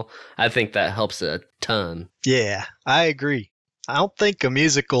well, I think that helps a ton. Yeah, I agree. I don't think a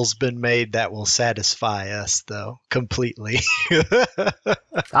musical's been made that will satisfy us, though, completely.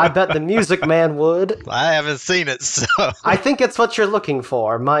 I bet the Music Man would. I haven't seen it, so... I think it's what you're looking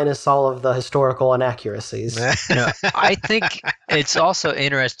for, minus all of the historical inaccuracies. No, I think it's also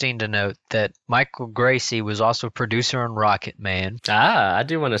interesting to note that Michael Gracie was also producer on Rocket Man. I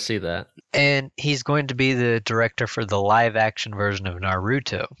do want to see that. And he's going to be the director for the live-action version of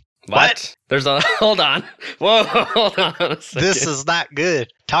Naruto. What? There's a... Hold on. Whoa, hold on a second. This is not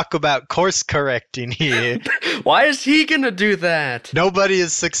good. Talk about course correcting here. Why is he going to do that? Nobody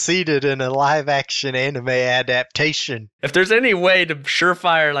has succeeded in a live-action anime adaptation. If there's any way to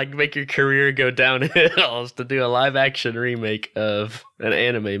surefire, like, make your career go downhill, is to do a live-action remake of an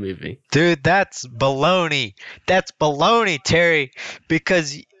anime movie. Dude, that's baloney. That's baloney, Terry,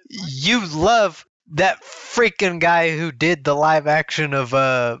 because you love that freaking guy who did the live action of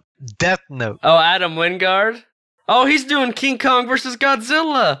Death Note. Oh, Adam Wingard? Oh, he's doing King Kong versus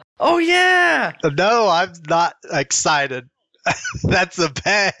Godzilla. Oh, yeah. No, I'm not excited. That's a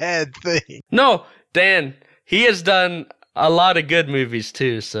bad thing. No, Dan, he has done a lot of good movies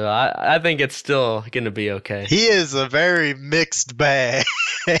too, so I think it's still going to be okay. He is a very mixed bag.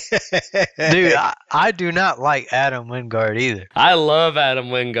 Dude, I do not like Adam Wingard either. I love Adam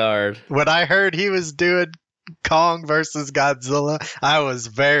Wingard. When I heard he was doing Kong versus Godzilla, I was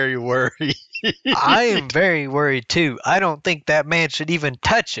very worried. I am very worried too. I don't think that man should even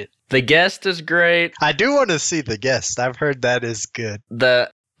touch it. The Guest is great. I do want to see The Guest. I've heard that is good.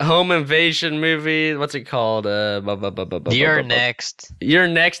 The home invasion movie, what's it called? You're Next. You're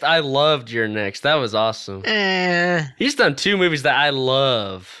Next. I loved You're Next. That was awesome. He's done 2 movies that I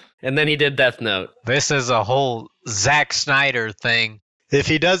love. And then he did Death Note. This is a whole Zack Snyder thing. If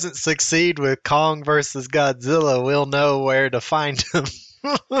he doesn't succeed with Kong versus Godzilla, we'll know where to find him.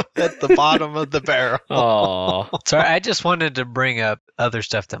 At the bottom of the barrel. Oh, sorry. I just wanted to bring up other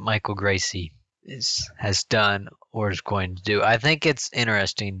stuff that Michael Gracie has done or is going to do. I think it's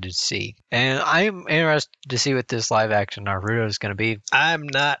interesting to see, and I'm interested to see what this live action Naruto is going to be. I'm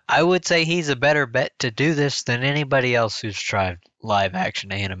not. I would say he's a better bet to do this than anybody else who's tried live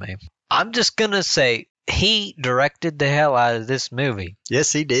action anime. I'm just gonna say he directed the hell out of this movie.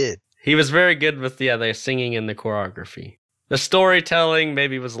 Yes, he did. He was very good with the singing and the choreography. The storytelling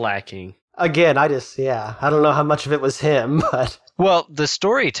maybe was lacking. Again, I don't know how much of it was him, but... Well, the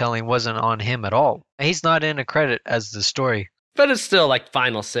storytelling wasn't on him at all. He's not in a credit as the story But it's still like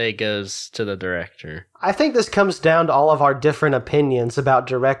final say goes to the director. I think this comes down to all of our different opinions about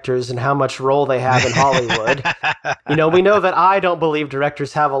directors and how much role they have in Hollywood. We know that I don't believe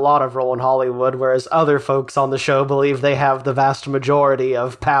directors have a lot of role in Hollywood, whereas other folks on the show believe they have the vast majority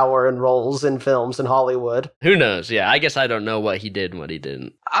of power and roles in films in Hollywood. Who knows? Yeah, I guess I don't know what he did and what he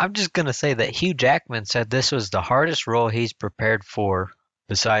didn't. I'm just going to say that Hugh Jackman said this was the hardest role he's prepared for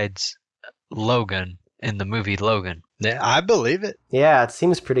besides Logan in the movie Logan. Yeah, I believe it. Yeah, it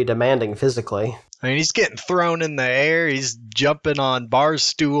seems pretty demanding physically. I mean, he's getting thrown in the air. He's jumping on bar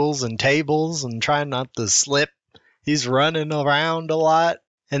stools and tables and trying not to slip. He's running around a lot.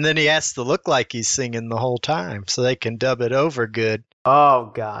 And then he has to look like he's singing the whole time so they can dub it over good.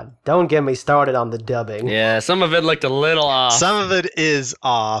 Oh, God. Don't get me started on the dubbing. Yeah, some of it looked a little off. Some of it is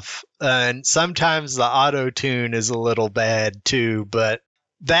off. And sometimes the auto-tune is a little bad, too. But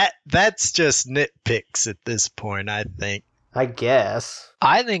that's just nitpicks at this point, I think. I guess.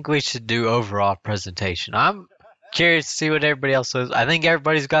 I think we should do overall presentation. I'm curious to see what everybody else says. I think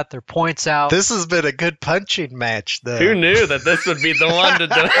everybody's got their points out. This has been a good punching match, though. Who knew that this would be the one to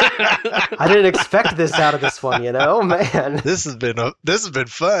do it? I didn't expect this out of this one, man. This has been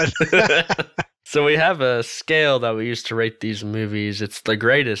fun. So we have a scale that we use to rate these movies. It's the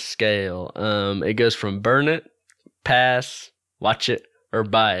greatest scale. It goes from burn it, pass, watch it, or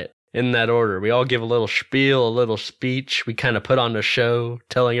buy it. In that order. We all give a little spiel, a little speech. We kind of put on a show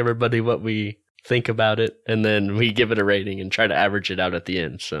telling everybody what we think about it, and then we give it a rating and try to average it out at the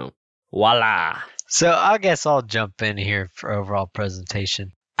end. So, voila. So I guess I'll jump in here for overall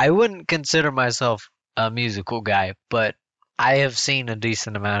presentation. I wouldn't consider myself a musical guy, but I have seen a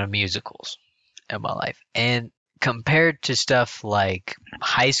decent amount of musicals in my life. And compared to stuff like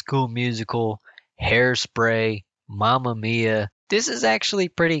High School Musical, Hairspray, Mamma Mia, this is actually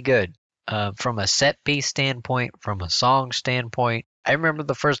pretty good from a set piece standpoint, from a song standpoint. I remember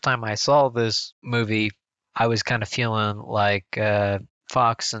the first time I saw this movie, I was kind of feeling like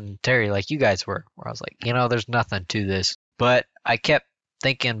Fox and Terry, like you guys were, where I was like, there's nothing to this. But I kept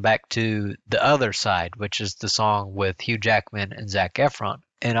thinking back to the other side, which is the song with Hugh Jackman and Zac Efron.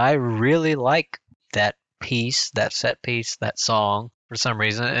 And I really like that piece, that set piece, that song for some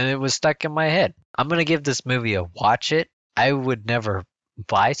reason, and it was stuck in my head. I'm going to give this movie a watch it. I would never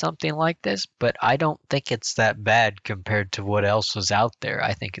buy something like this, but I don't think it's that bad compared to what else was out there.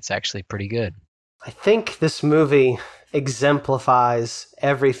 I think it's actually pretty good. I think this movie exemplifies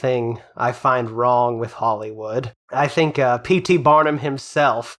everything I find wrong with Hollywood. I think P.T. Barnum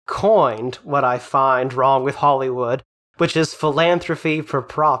himself coined what I find wrong with Hollywood, which is philanthropy for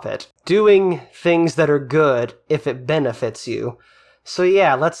profit. Doing things that are good if it benefits you. So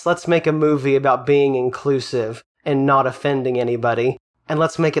yeah, let's make a movie about being inclusive and not offending anybody. And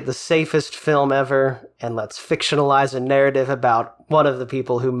let's make it the safest film ever, and let's fictionalize a narrative about one of the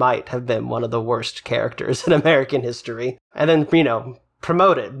people who might have been one of the worst characters in American history. And then,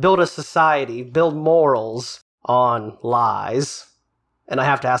 promote it, build a society, build morals on lies. And I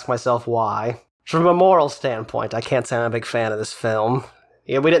have to ask myself why. From a moral standpoint, I can't say I'm a big fan of this film.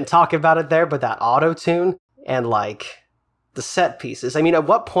 We didn't talk about it there, but that auto-tune and, the set pieces. I mean, at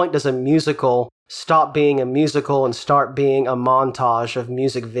what point does a musical stop being a musical and start being a montage of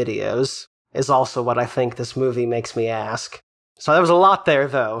music videos is also what I think this movie makes me ask. So there was a lot there,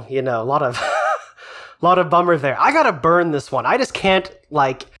 though. A lot of lot of bummer there. I gotta burn this one. I just can't,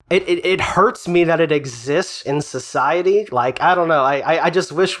 it hurts me that it exists in society. I don't know. I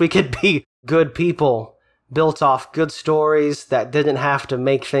just wish we could be good people built off good stories that didn't have to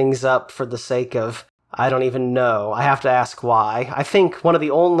make things up for the sake of, I don't even know. I have to ask why. I think one of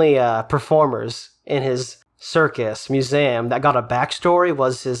the only performers in his circus museum that got a backstory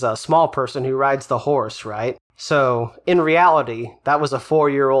was his small person who rides the horse, right? So, in reality, that was a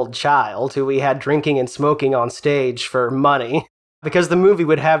 4-year-old child who we had drinking and smoking on stage for money, because the movie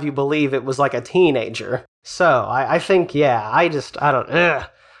would have you believe it was like a teenager. So, I think, I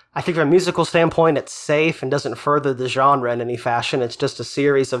think from a musical standpoint, it's safe and doesn't further the genre in any fashion. It's just a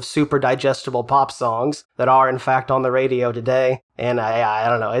series of super digestible pop songs that are, in fact, on the radio today. And I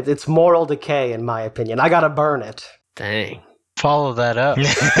don't know. It's moral decay, in my opinion. I gotta burn it. Dang. Follow that up.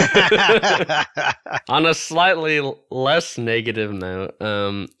 On a slightly less negative note,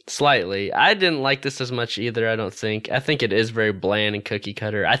 I didn't like this as much either, I don't think. I think it is very bland and cookie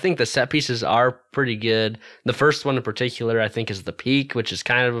cutter. I think the set pieces are pretty good. The first one in particular, I think, is the peak, which is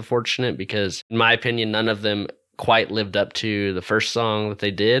kind of unfortunate because, in my opinion, none of them quite lived up to the first song that they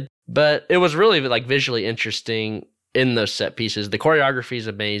did. But it was really visually interesting in those set pieces. The choreography is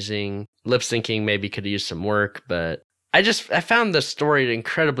amazing. Lip syncing maybe could use some work, but I found the story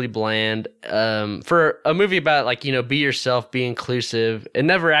incredibly bland. For a movie about like, be yourself, be inclusive, it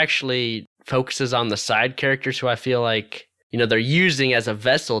never actually focuses on the side characters who I feel like, they're using as a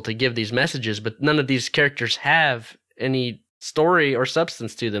vessel to give these messages, but none of these characters have any story or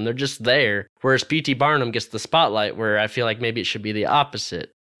substance to them. They're just there. Whereas P.T. Barnum gets the spotlight, where I feel like maybe it should be the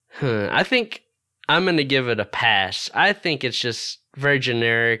opposite. I think I'm going to give it a pass. I think it's just very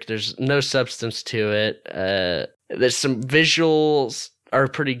generic. There's no substance to it. There's some visuals are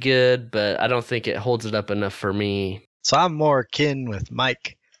pretty good, but I don't think it holds it up enough for me. So I'm more kin with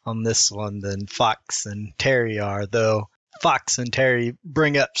Mike on this one than Fox and Terry are, though Fox and Terry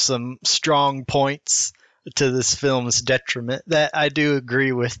bring up some strong points to this film's detriment that I do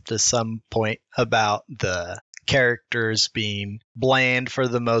agree with to some point about the characters being bland for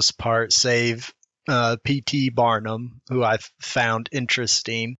the most part, save P.T. Barnum, who I've found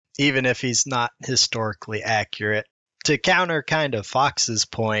interesting, even if he's not historically accurate. To counter kind of Fox's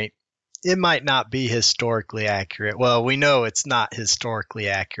point, it might not be historically accurate. Well, we know it's not historically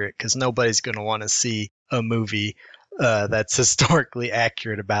accurate because nobody's going to want to see a movie that's historically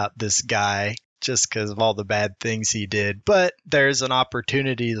accurate about this guy just because of all the bad things he did. But there's an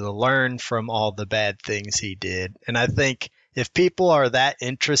opportunity to learn from all the bad things he did. And I think if people are that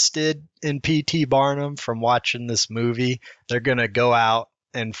interested in P.T. Barnum from watching this movie, they're going to go out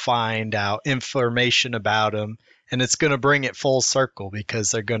and find out information about him. And it's going to bring it full circle because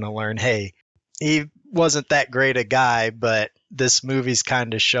they're going to learn, hey, he wasn't that great a guy, but this movie's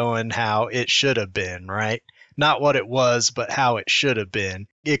kind of showing how it should have been, right? Not what it was, but how it should have been.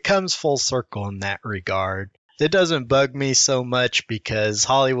 It comes full circle in that regard. It doesn't bug me so much because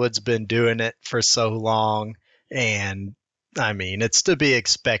Hollywood's been doing it for so long. And I mean, it's to be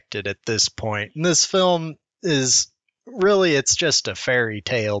expected at this point. And this film is really, it's just a fairy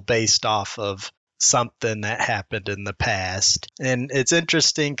tale based off of something that happened in the past. And it's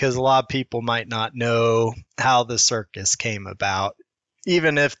interesting because a lot of people might not know how the circus came about.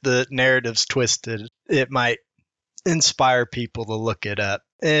 Even if the narrative's twisted, it might inspire people to look it up.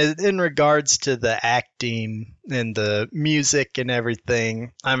 And in regards to the acting and the music and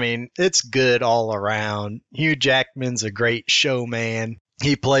everything, I mean, it's good all around. Hugh Jackman's a great showman.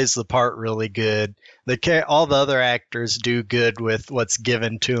 He plays the part really good. All the other actors do good with what's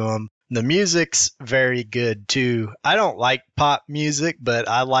given to them. The music's very good too. I don't like pop music, but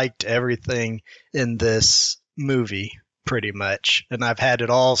I liked everything in this movie pretty much. And I've had it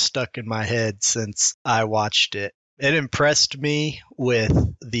all stuck in my head since I watched it. It impressed me with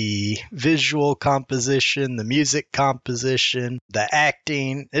the visual composition, the music composition, the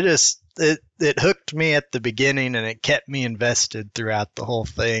acting. It hooked me at the beginning and it kept me invested throughout the whole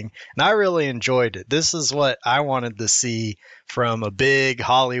thing. And I really enjoyed it. This is what I wanted to see from a big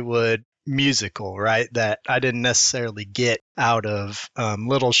Hollywood musical, right? That I didn't necessarily get out of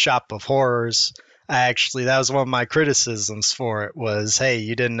Little Shop of Horrors. That was one of my criticisms for it was, hey,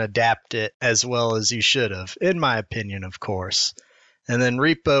 you didn't adapt it as well as you should have, in my opinion, of course. And then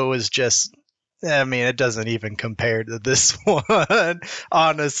Repo was just, I mean, it doesn't even compare to this one,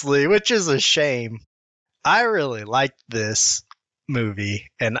 honestly, which is a shame. I really liked this movie,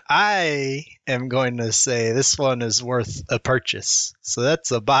 and I am going to say this one is worth a purchase. So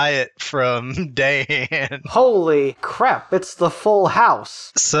that's a buy it from Dan. Holy crap, it's the full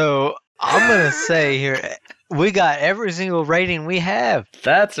house. So I'm going to say here, we got every single rating we have.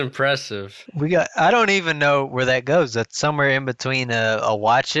 That's impressive. I don't even know where that goes. That's somewhere in between a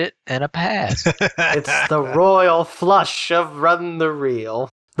watch it and a pass. It's the royal flush of Run the Reel.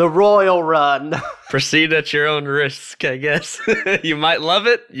 The royal run. Proceed at your own risk, I guess. You might love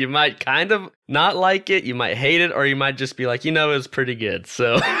it. You might kind of not like it. You might hate it. Or you might just be like, it was pretty good.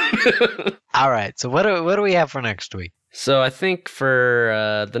 So. All right. So what do we have for next week? So I think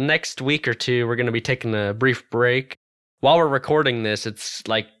for the next week or two, we're going to be taking a brief break. While we're recording this, it's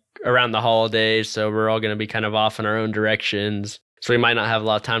like around the holidays, so we're all going to be kind of off in our own directions. So we might not have a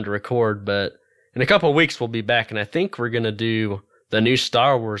lot of time to record, but in a couple of weeks, we'll be back, and I think we're going to do the new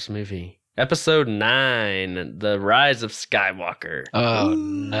Star Wars movie, Episode 9, The Rise of Skywalker. Oh,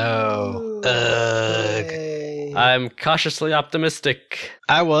 no. Ugh. I'm cautiously optimistic.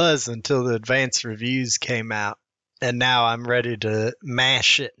 I was until the advanced reviews came out. And now I'm ready to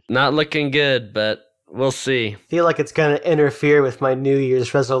mash it. Not looking good, but we'll see. I feel like it's going to interfere with my New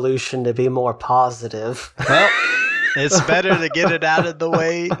Year's resolution to be more positive. Well, it's better to get it out of the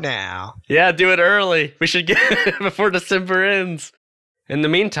way now. Yeah, do it early. We should get it before December ends. In the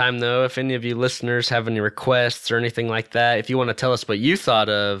meantime, though, if any of you listeners have any requests or anything like that, if you want to tell us what you thought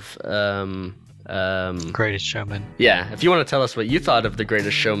of... Greatest Showman. Yeah, if you want to tell us what you thought of The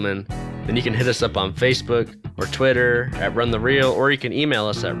Greatest Showman, then you can hit us up on Facebook or Twitter at Run the Reel, or you can email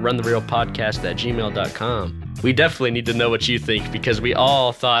us at runthereelpodcast@gmail.com. We definitely need to know what you think, because we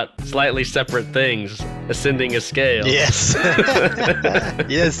all thought slightly separate things, ascending a scale. Yes.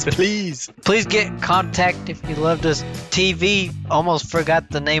 Yes, please. Please get in contact if you loved us. TV, almost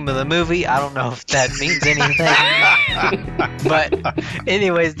forgot the name of the movie. I don't know if that means anything. But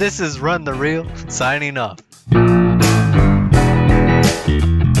anyways, this is Run the Reel, signing off.